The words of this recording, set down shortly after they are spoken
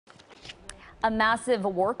A massive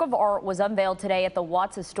work of art was unveiled today at the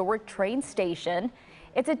Watts Historic train station.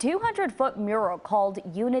 It's a 200-foot mural called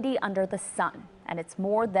Unity Under the Sun, and it's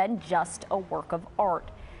more than just a work of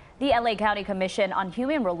art. The LA County Commission on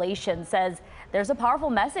Human Relations says there's a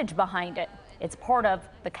powerful message behind it. It's part of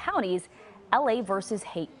the county's LA versus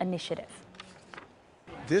Hate initiative.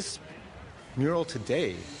 This mural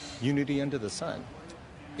today, Unity Under the Sun,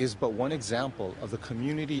 is but one example of the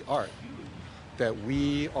community art that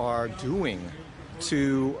we are doing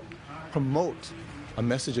to promote a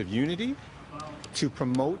message of unity, to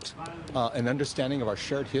promote an understanding of our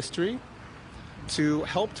shared history, to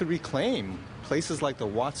help to reclaim places like the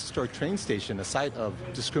Watts Historic train station, a site of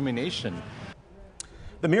discrimination.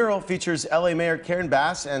 The mural features LA Mayor Karen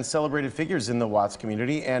Bass and celebrated figures in the Watts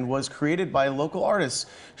community and was created by local artists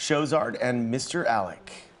Shows Art and Mr.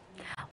 Alec.